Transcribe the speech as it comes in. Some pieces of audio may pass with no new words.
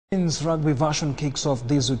Rugby version kicks off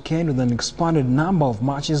this weekend with an expanded number of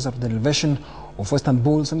matches at the elevation of Western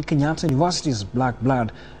Bulls and Kenyatta University's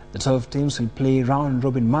Blad. The 12 teams will play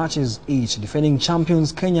round-robin matches each. Defending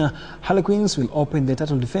champions Kenya Harlequins will open their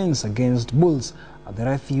title defense against Bulls at the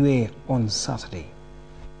RFUEA on Saturday.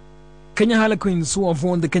 Kenya Harlequins, who have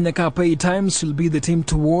won the Kenya Cup 8 times, will be the team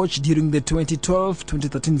to watch during the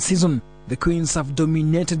 2012-2013 season. The Queens have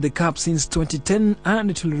dominated the Cup since 2010,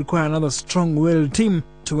 and it will require another strong-willed team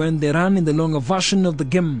to end their run in the longer version of the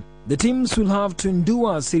game. The teams will have to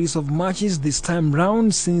endure a series of matches this time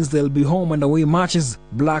round, since they'll be home and away matches.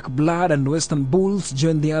 Blak, Blad and Western Bulls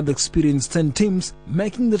join the other experienced 10 teams,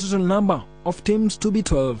 making the total number of teams to be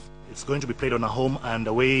 12. It's going to be played on a home and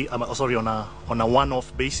away, on a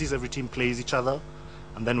one-off basis. Every team plays each other,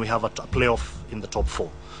 and then we have a playoff in the top 4.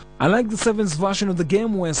 Unlike the sevens version of the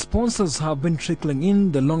game, where sponsors have been trickling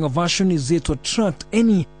in, the longer version is yet to attract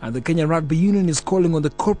any, and the Kenya Rugby Union is calling on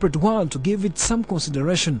the corporate world to give it some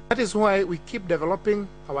consideration. That is why we keep developing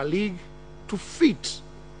our league to fit,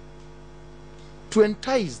 to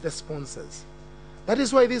entice the sponsors. That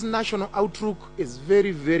is why this national outlook is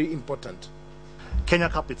very, very important. Kenya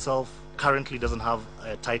Cup itself currently doesn't have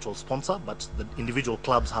a title sponsor, but the individual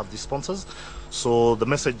clubs have these sponsors. So the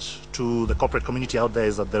message to the corporate community out there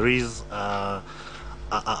is that there is a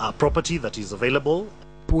property that is available.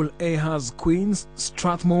 Pool A has Queens,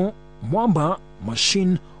 Strathmore, Umber,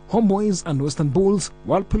 Machine, Homeboys and Western Bulls,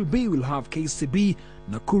 while Pool B will have KCB,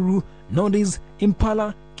 Nakuru, Nodis,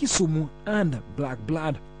 Impala, Kisumu and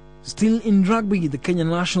Blad. Still in rugby, the Kenya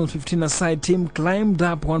national 15-a-side team climbed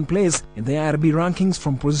up one place in the IRB rankings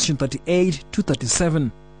from position 38 to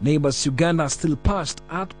 37. Neighbours Uganda still perched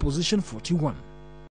at position 41.